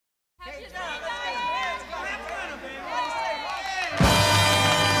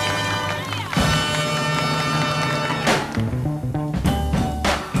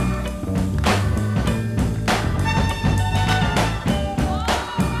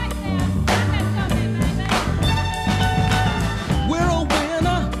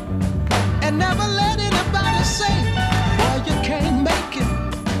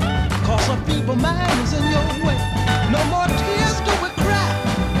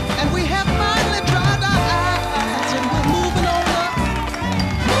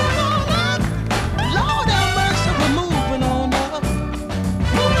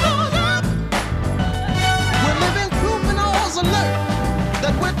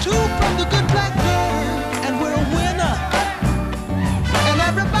Two from the good black bird, and we're a winner. And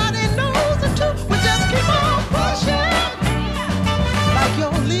everybody knows it too. We just keep on pushing, like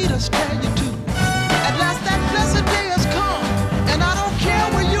your leaders tell you to. At last that blessed day has come, and I don't care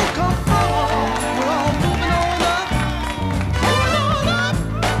where you come from. We're all moving on up, moving on up.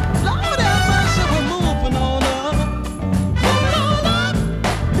 Lord have mercy, we're moving on up, moving on up.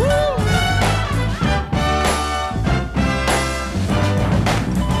 Woo!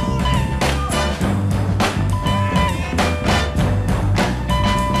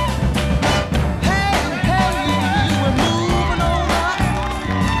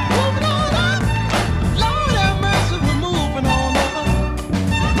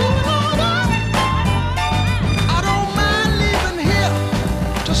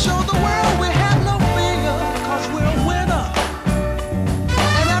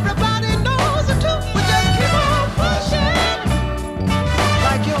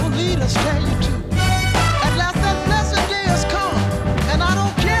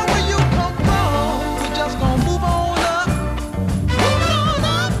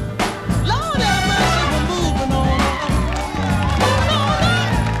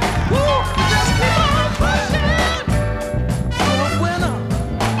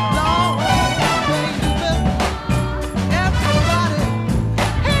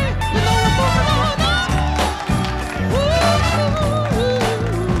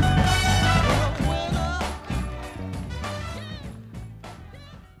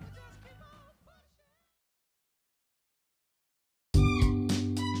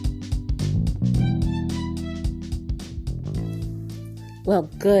 Well,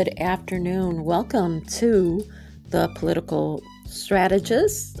 good afternoon. Welcome to the Political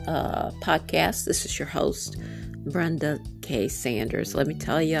Strategist podcast. This is your host, Brenda K. Sanders. Let me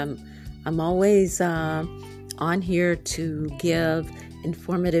tell you, I'm always on here to give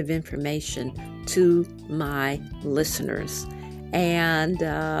informative information to my listeners. And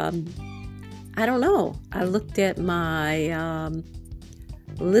I don't know. I looked at my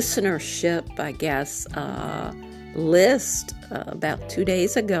listenership, I guess, list about 2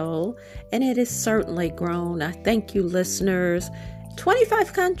 days ago, and it has certainly grown. I thank you, listeners.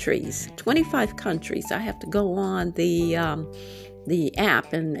 25 countries. I have to go on the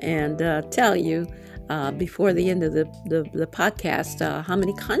app and tell you before the end of the podcast how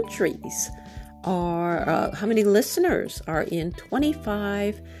many countries are, how many listeners are in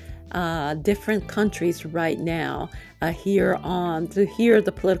 25 different countries right now here to hear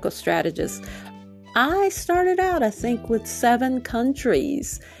the Political Strategist. I started out, I think, with 7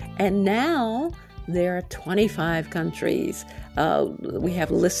 countries, and now there are 25 countries. We have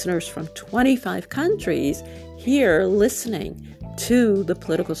listeners from 25 countries here listening to the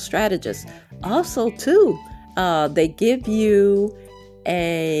Political Strategist. Also, too, they give you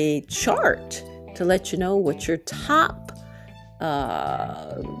a chart to let you know what your top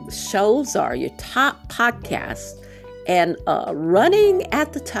shows are, your top podcasts, and running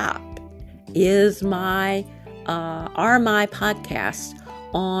at the top is my podcast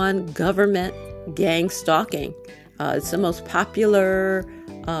on government gang stalking. It's the most popular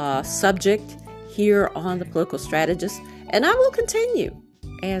subject here on the Political Strategist, and I will continue,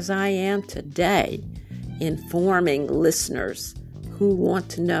 as I am today, informing listeners who want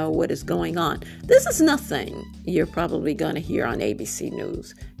to know what is going on. This is nothing you're probably going to hear on ABC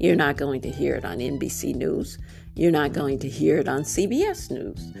News. You're not going to hear it on NBC News. You're not going to hear it on CBS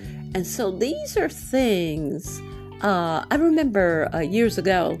News. And so these are things, I remember years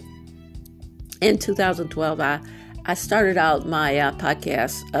ago, in 2012, I started out my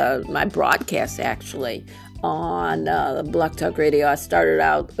podcast, my broadcast actually, on Blog Talk Radio. I started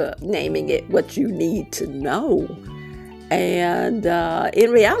out naming it What You Need to Know. And in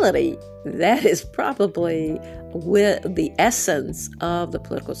reality, that is probably with the essence of the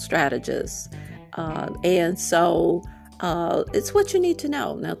Political Strategist. And so it's what you need to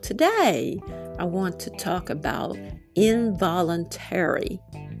know. Now, today, I want to talk about involuntary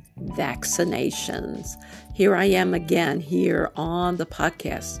vaccinations. Here I am again here on the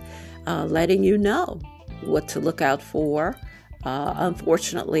podcast, letting you know what to look out for.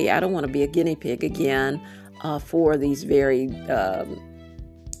 Unfortunately, I don't want to be a guinea pig again for these very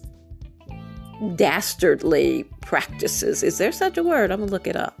dastardly practices. Is there such a word? I'm going to look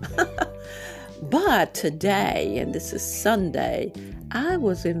it up. But today, and this is Sunday, I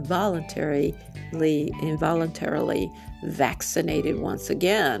was involuntarily vaccinated once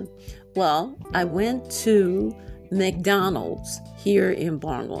again. Well, I went to McDonald's here in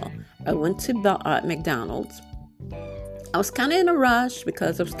Barnwell. I went to McDonald's. I was kind of in a rush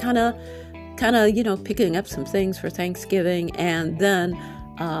because I was kind of, picking up some things for Thanksgiving. And then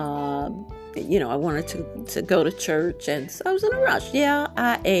I wanted to go to church, and so I was in a rush. Yeah,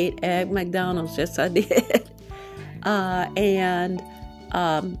 I ate at McDonald's. Yes, I did. And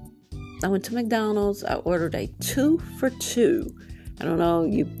I went to McDonald's. I ordered a 2 for $2. I don't know,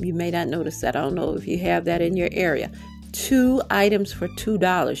 you may not notice that. I don't know if you have that in your area. 2 items for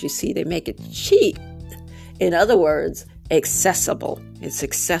 $2. You see, they make it cheap. In other words, accessible. It's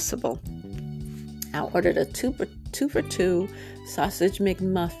accessible. I ordered a 2 for $2 sausage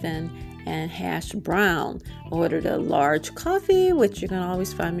McMuffin and hash brown. Ordered a large coffee, which you can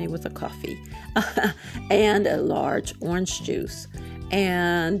always find me with a coffee, and a large orange juice.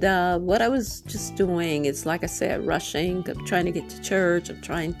 And what I was just doing is, like I said, rushing. I'm trying to get to church. I'm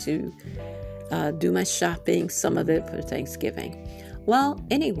trying to do my shopping, some of it for Thanksgiving. Well,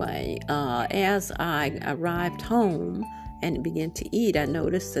 anyway, as I arrived home and began to eat, I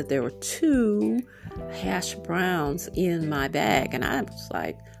noticed that there were 2 hash browns in my bag. And I was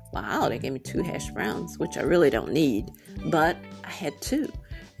like, wow, they gave me 2 hash browns, which I really don't need. But I had 2.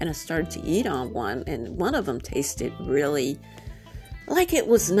 And I started to eat on one. And one of them tasted really like it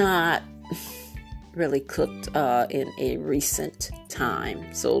was not really cooked in a recent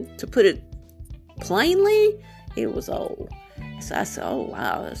time. So to put it plainly, it was old. So I said, oh,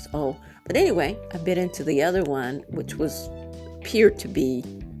 wow, that's old. But anyway, I bit into the other one, which appeared to be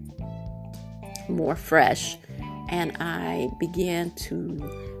more fresh. And I began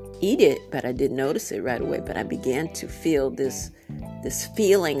to eat it, but I didn't notice it right away. But I began to feel this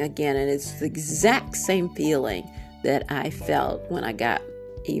feeling again. And it's the exact same feeling that I felt when I got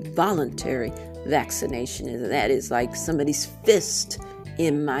a voluntary vaccination. And that is like somebody's fist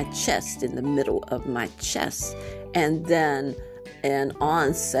in my chest, in the middle of my chest. And then an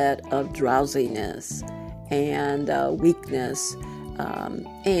onset of drowsiness and weakness.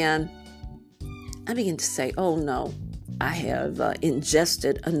 And I began to say, oh no, I have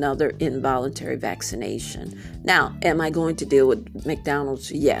ingested another involuntary vaccination. Now, am I going to deal with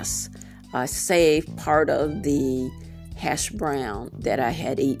McDonald's? Yes. I saved part of the hash brown that I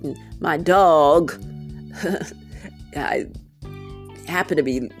had eaten. My dog, I happened to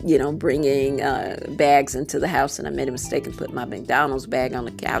be, bringing bags into the house, and I made a mistake and put my McDonald's bag on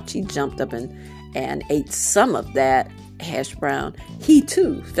the couch. He jumped up and ate some of that hash brown. He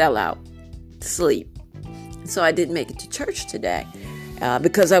too fell out to sleep. So I didn't make it to church today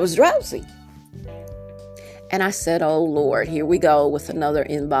because I was drowsy. And I said, oh, Lord, here we go with another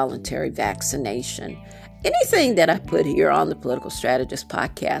involuntary vaccination. Anything that I put here on the Political Strategist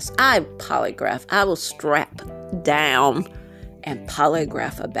podcast, I polygraph. I will strap down and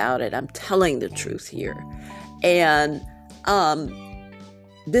polygraph about it. I'm telling the truth here. And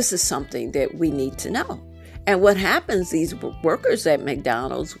this is something that we need to know. And what happens, these workers at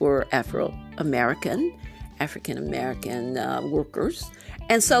McDonald's were African-American workers.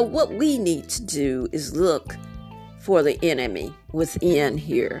 And so what we need to do is look for the enemy within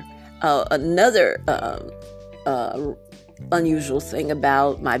here. Another unusual thing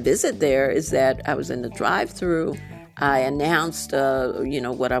about my visit there is that I was in the drive-thru. I announced,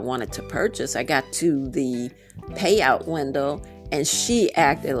 what I wanted to purchase. I got to the payout window, and she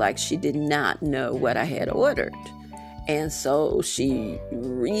acted like she did not know what I had ordered. And so she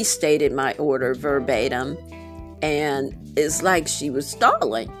restated my order verbatim, and it's like she was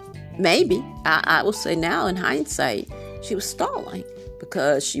stalling. Maybe, I will say now in hindsight, she was stalling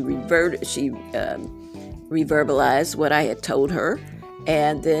because she reverbalized what I had told her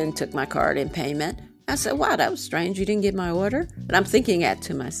and then took my card in payment. I said, wow, that was strange. You didn't get my order? And I'm thinking that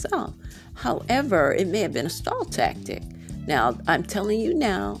to myself. However, it may have been a stall tactic. Now, I'm telling you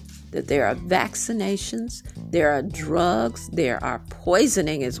now that there are vaccinations, there are drugs, there are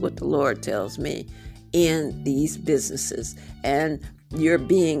poisoning, is what the Lord tells me, in these businesses. And you're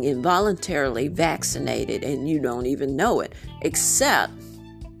being involuntarily vaccinated and you don't even know it, except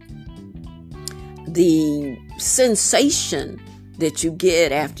the sensation that you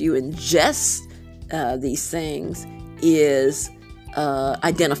get after you ingest these things is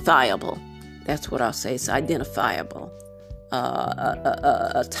identifiable. That's what I'll say. It's identifiable.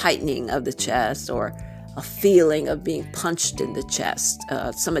 A tightening of the chest or a feeling of being punched in the chest.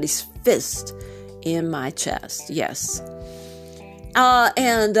 Somebody's fist in my chest. Yes.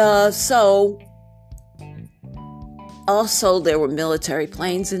 So also there were military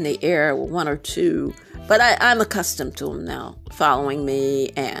planes in the air, one or two, but I'm accustomed to them now, following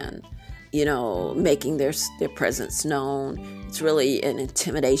me and, making their presence known. It's really an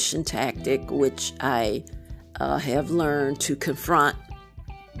intimidation tactic, which I have learned to confront.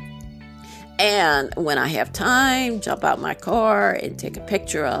 And when I have time, jump out my car and take a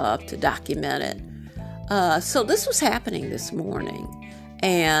picture of to document it. So this was happening this morning.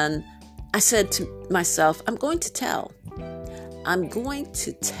 And I said to myself, I'm going to tell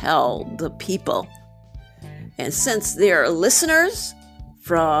the people. And since there are listeners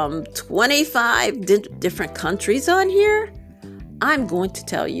from 25 different countries on here, I'm going to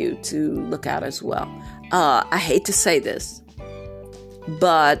tell you to look out as well. I hate to say this,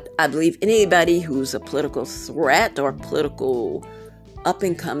 but I believe anybody who's a political threat or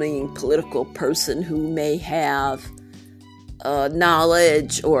up-and-coming political person who may have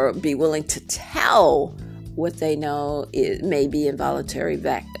knowledge or be willing to tell what they know, it may be involuntarily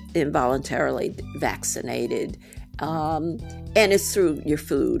vaccinated, and it's through your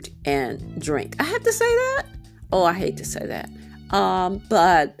food and drink. I have to say that. Oh, I hate to say that.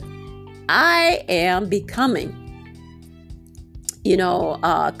 But I am becoming,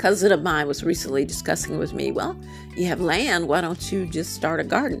 a cousin of mine was recently discussing with me, well, you have land, why don't you just start a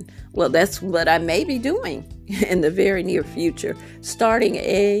garden? Well, that's what I may be doing in the very near future, starting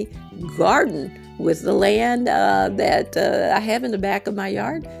a garden with the land that I have in the back of my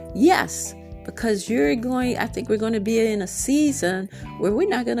yard. Yes, because I think we're going to be in a season where we're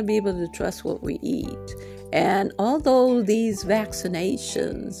not going to be able to trust what we eat. And although these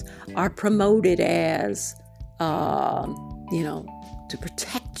vaccinations are promoted as, to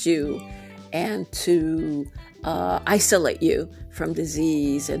protect you and to isolate you from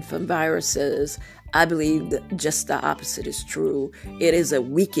disease and from viruses, I believe that just the opposite is true. It is a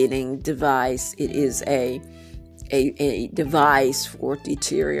weakening device. It is a device for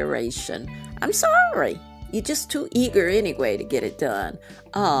deterioration. I'm sorry. You're just too eager anyway to get it done.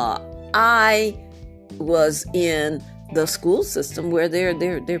 I was in the school system where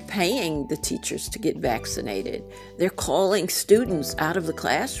they're paying the teachers to get vaccinated. They're calling students out of the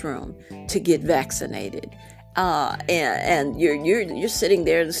classroom to get vaccinated. And you're sitting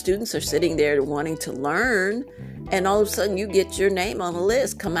there, the students are sitting there wanting to learn, and all of a sudden you get your name on a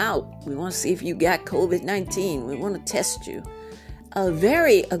list. Come out. We want to see if you got COVID-19. We want to test you. A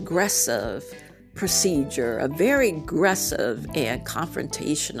very aggressive procedure, a very aggressive and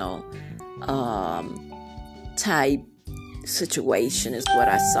confrontational type situation is what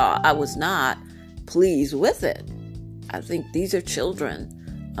I saw. I was not pleased with it. I think these are children.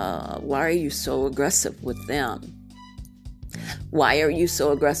 Why are you so aggressive with them? Why are you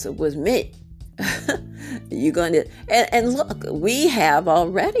so aggressive with me? You're going to, and look, we have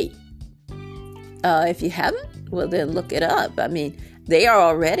already. If you haven't, well, then look it up. I mean, they are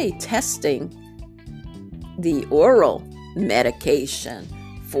already testing the oral medication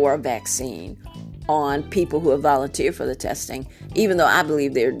for a vaccine on people who have volunteered for the testing, even though I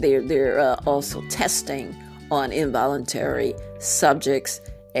believe they're also testing on involuntary subjects.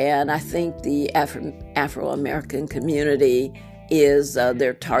 And I think the Afro-American community is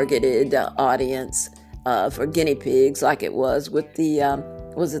their targeted audience for guinea pigs, like it was with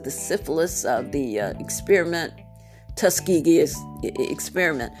the syphilis of the experiment, Tuskegee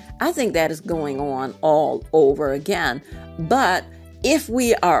experiment. I think that is going on all over again. But if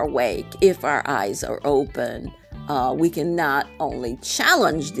we are awake, if our eyes are open, we can not only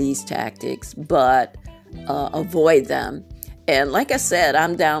challenge these tactics, but avoid them. And like I said,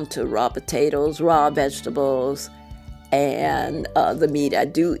 I'm down to raw potatoes, raw vegetables, and the meat I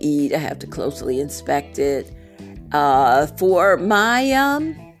do eat, I have to closely inspect it for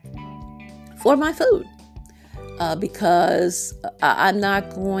my food, because I'm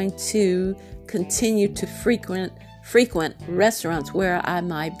not going to continue to frequent restaurants where I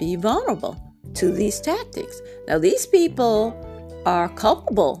might be vulnerable to these tactics. Now, these people are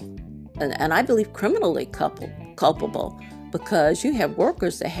culpable, and I believe criminally culpable, because you have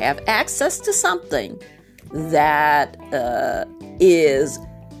workers that have access to something that is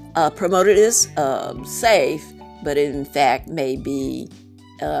promoted as safe, but it in fact may be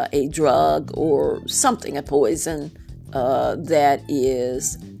a drug or something, a poison that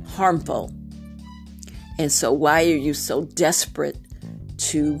is harmful. And so why are you so desperate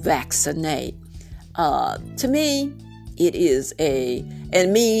to vaccinate? To me, it is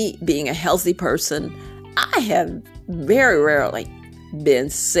and me being a healthy person, I have very rarely been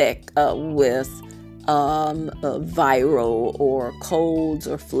sick with viral or colds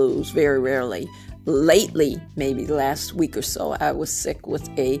or flus, very rarely. Lately, maybe last week or so, I was sick with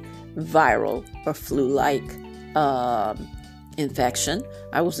a viral or flu-like infection.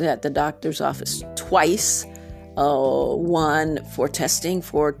 I was at the doctor's office twice, one for testing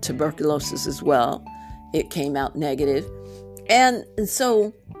for tuberculosis as well. It came out negative. And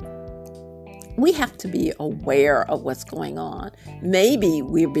so we have to be aware of what's going on. Maybe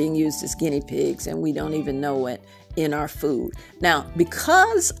we're being used as guinea pigs and we don't even know it in our food. Now,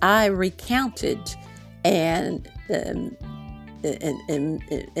 because I recounted and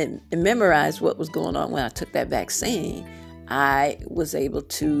and memorize what was going on when I took that vaccine, I was able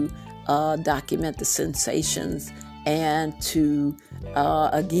to document the sensations and to,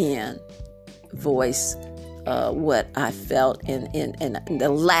 again, voice what I felt in the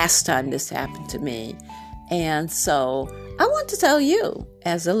last time this happened to me. And so I want to tell you,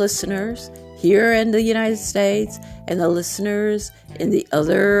 as the listeners here in the United States and the listeners in the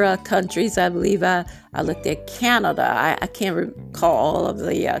other countries, I believe I looked at Canada. I can't recall all of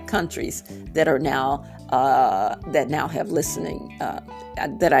the countries that are now that now have listening,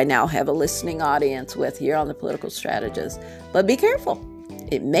 that I now have a listening audience with here on the Political Strategist. But be careful.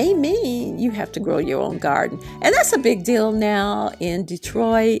 It may mean you have to grow your own garden. And that's a big deal now in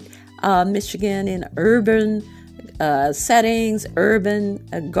Detroit, Michigan, in urban settings, urban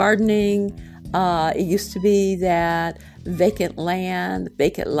gardening. It used to be that vacant land,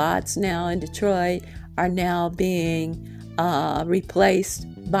 vacant lots now in Detroit are now being replaced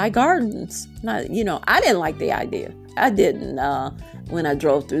by gardens. I didn't like the idea. I didn't. When I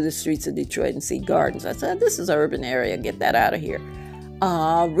drove through the streets of Detroit and see gardens, I said, this is an urban area. Get that out of here.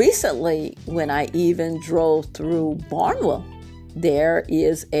 Recently, when I even drove through Barnwell, there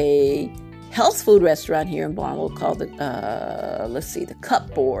is a health food restaurant here in Barnwell called the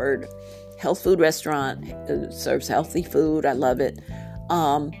Cupboard Health Food Restaurant. It serves healthy food. I love it.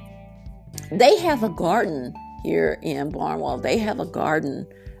 They have a garden here in Barnwell. They have a garden,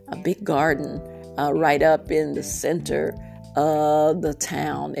 a big garden, right up in the center of the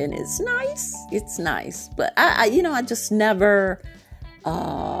town, and it's nice. It's nice, but I just never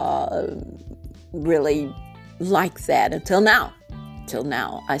really like that until now. Till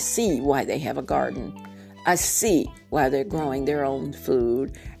now, I see why they have a garden. I see why they're growing their own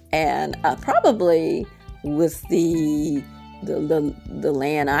food, and probably with the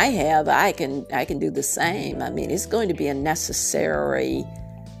land I have, I can do the same. I mean, it's going to be a necessary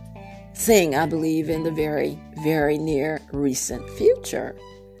thing, I believe, in the very, very near recent future.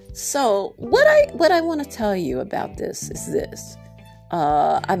 So what I want to tell you about this is this.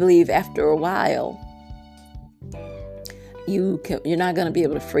 I believe after a while, you're not going to be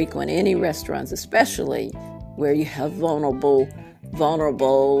able to frequent any restaurants, especially where you have vulnerable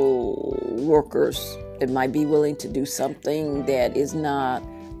workers that might be willing to do something that is not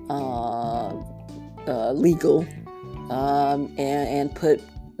legal, and put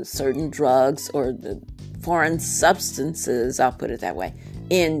certain drugs or the foreign substances, I'll put it that way,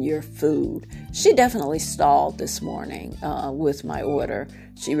 in your food. She definitely stalled this morning with my order.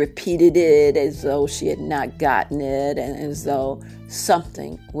 She repeated it as though she had not gotten it and as though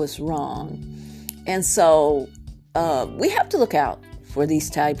something was wrong. And so we have to look out for these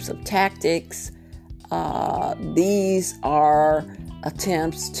types of tactics. These are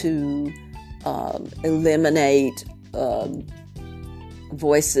attempts to eliminate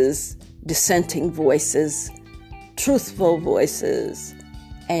voices, dissenting voices, truthful voices.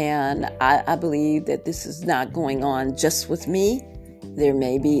 And I believe that this is not going on just with me. There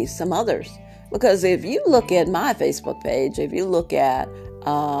may be some others. Because if you look at my Facebook page, if you look at,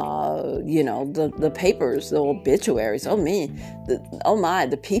 the papers, the obituaries,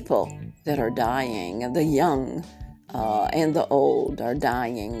 the people that are dying, the young and the old are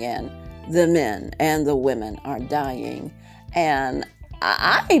dying, and the men and the women are dying. And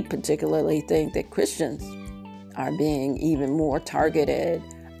I particularly think that Christians are being even more targeted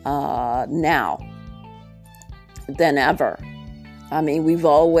now than ever. I mean, we've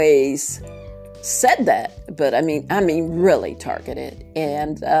always said that, but I mean really targeted.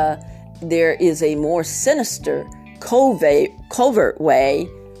 And there is a more sinister, covert way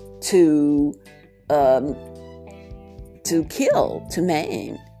to kill, to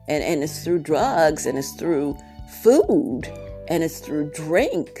maim. And it's through drugs, and it's through food, and it's through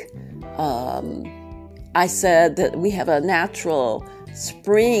drink. I said that we have a natural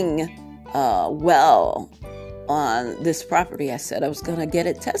spring well on this property. I said I was going to get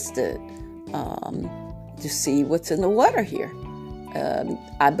it tested to see what's in the water here.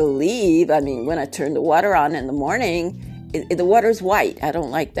 I believe, when I turn the water on in the morning, the water's white. I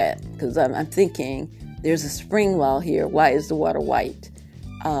don't like that because I'm thinking there's a spring well here. Why is the water white?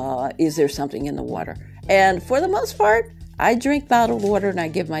 Is there something in the water? And for the most part, I drink bottled water, and I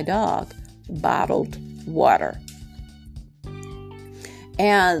give my dog bottled water.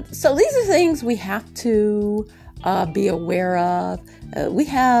 And so these are things we have to be aware of. We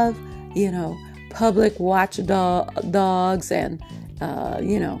have, public watchdogs, and,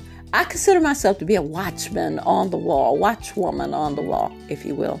 I consider myself to be a watchman on the wall, watchwoman on the wall, if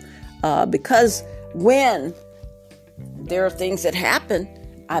you will, because when there are things that happen,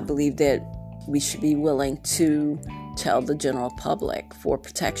 I believe that we should be willing to tell the general public for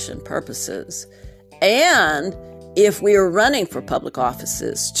protection purposes. And if we are running for public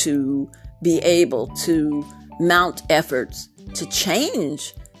offices, to be able to mount efforts to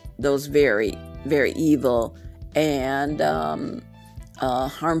change those very, very evil and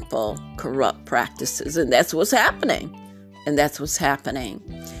harmful, corrupt practices. And that's what's happening.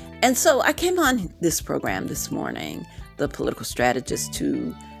 And so I came on this program this morning, The Political Strategist,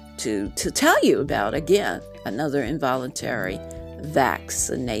 to tell you about, again, another involuntary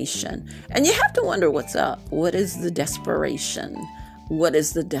vaccination. And you have to wonder what's up. What is the desperation? What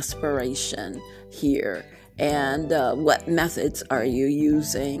is the desperation here? And what methods are you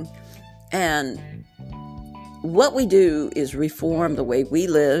using? And what we do is reform the way we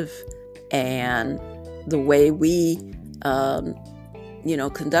live and the way we,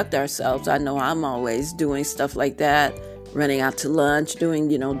 conduct ourselves. I know I'm always doing stuff like that, running out to lunch, doing,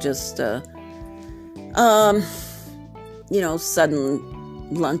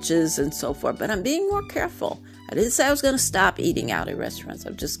 sudden lunches and so forth. But I'm being more careful. I didn't say I was going to stop eating out at restaurants.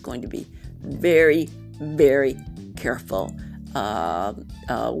 I'm just going to be very, very careful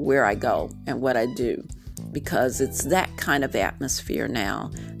where I go and what I do, because it's that kind of atmosphere now.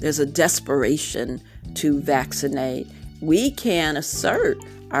 There's a desperation to vaccinate. We can assert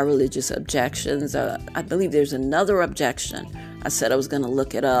our religious objections. I believe there's another objection. I said I was going to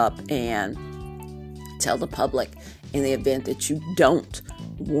look it up and tell the public in the event that you don't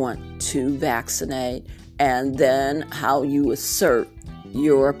want to vaccinate, and then how you assert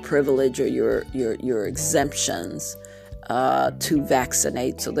your privilege or your exemptions to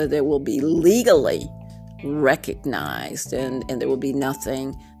vaccinate, so that there will be legally recognized and there will be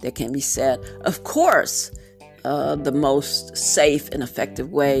nothing that can be said. Of course, the most safe and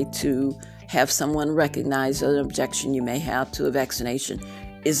effective way to have someone recognize an objection you may have to a vaccination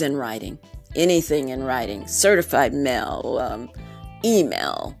is in writing. Anything in writing, certified mail,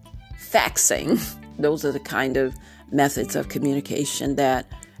 email, faxing. Those are the kind of methods of communication that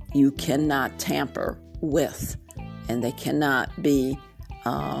you cannot tamper with, and they cannot be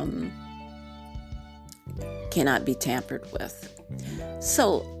tampered with.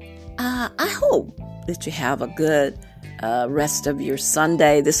 So I hope that you have a good rest of your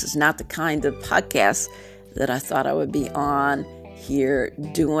Sunday. This is not the kind of podcast that I thought I would be on here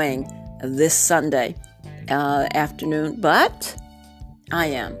doing this Sunday afternoon, but I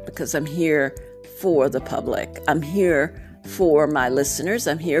am, because I'm here for the public. I'm here for my listeners.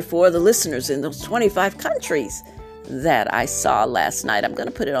 I'm here for the listeners in those 25 countries that I saw last night. I'm going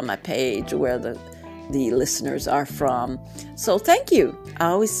to put it on my page where the listeners are from. So thank you. I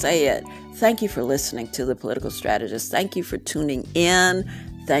always say it. Thank you for listening to The Political Strategist. Thank you for tuning in.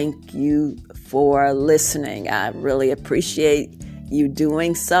 Thank you for listening. I really appreciate you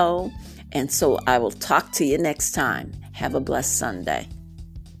doing so. And so I will talk to you next time. Have a blessed Sunday.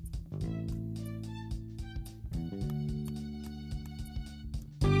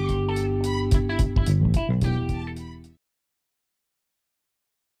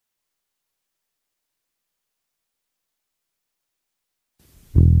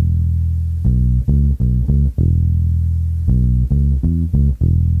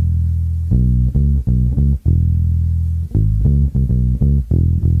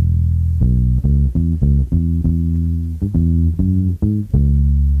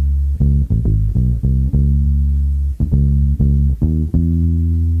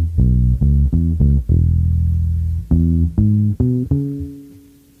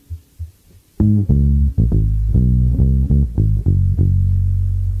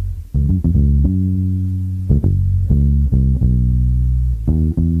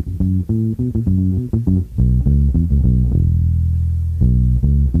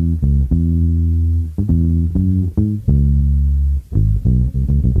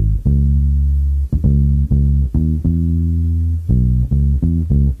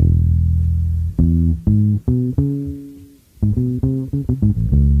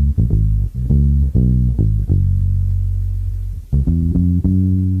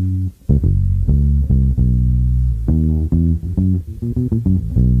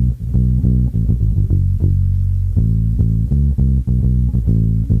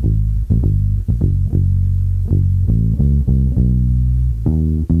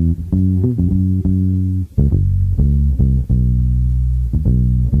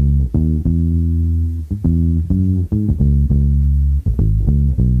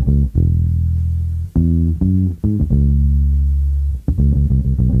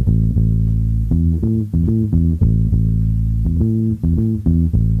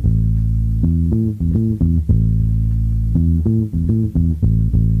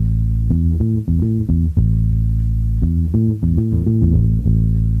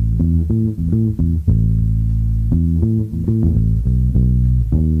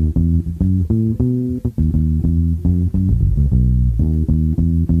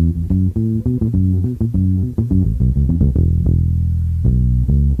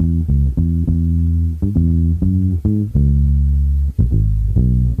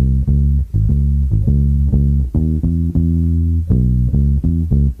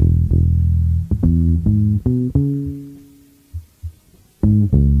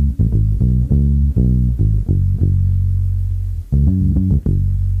 you.